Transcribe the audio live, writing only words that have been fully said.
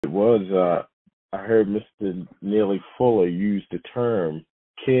It was, I heard Mr. Neely Fuller use the term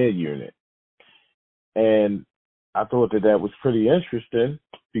care unit. And I thought that that was pretty interesting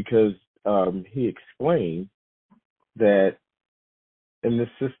because he explained that in the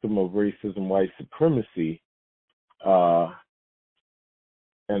system of racism, white supremacy, uh,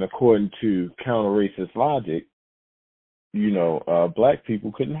 and according to counter racist logic, black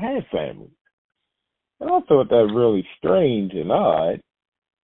people couldn't have families. And I thought that really strange and odd.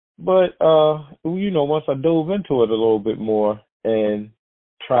 But once I dove into it a little bit more and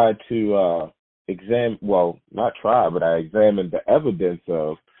tried to examine, well, not try, but I examined the evidence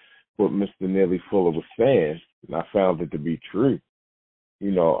of what Mr. Neely Fuller was saying, and I found it to be true.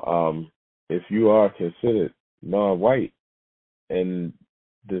 If you are considered non-white in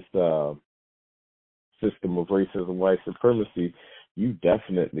this system of racism, white supremacy, you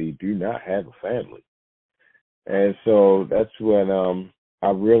definitely do not have a family. And so that's when I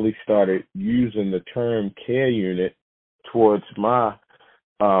really started using the term care unit towards my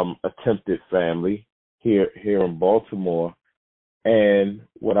attempted family here in Baltimore. And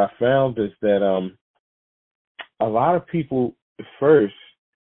what I found is that a lot of people at first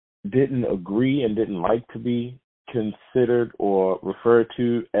didn't agree and didn't like to be considered or referred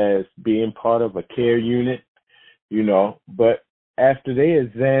to as being part of a care unit, but after they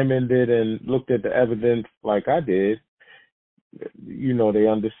examined it and looked at the evidence like I did, they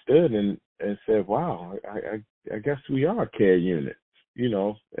understood and said, wow, I guess we are care units,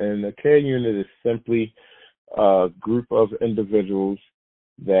 and a care unit is simply a group of individuals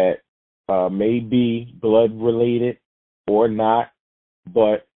that may be blood related or not,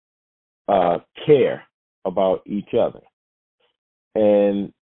 but care about each other.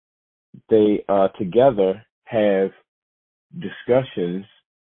 And they together have discussions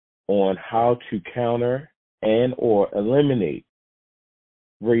on how to counter and or eliminate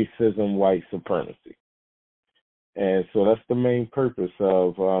racism, white supremacy. And so that's the main purpose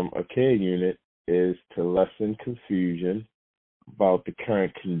of a care unit, is to lessen confusion about the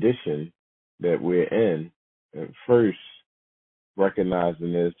current condition that we're in. And first,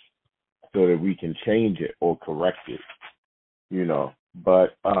 recognizing this so that we can change it or correct it,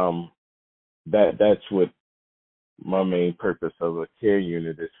 But that's what my main purpose of a care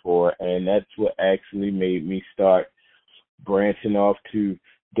unit is for, and that's what actually made me start branching off to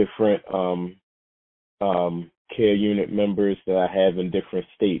different care unit members that I have in different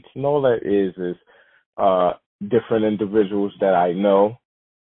states. And all that is different individuals that I know,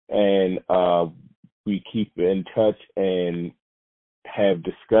 and we keep in touch and have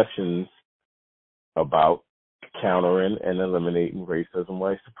discussions about countering and eliminating racism,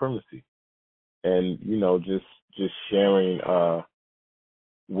 white supremacy, and just sharing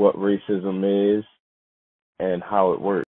what racism is and how it works.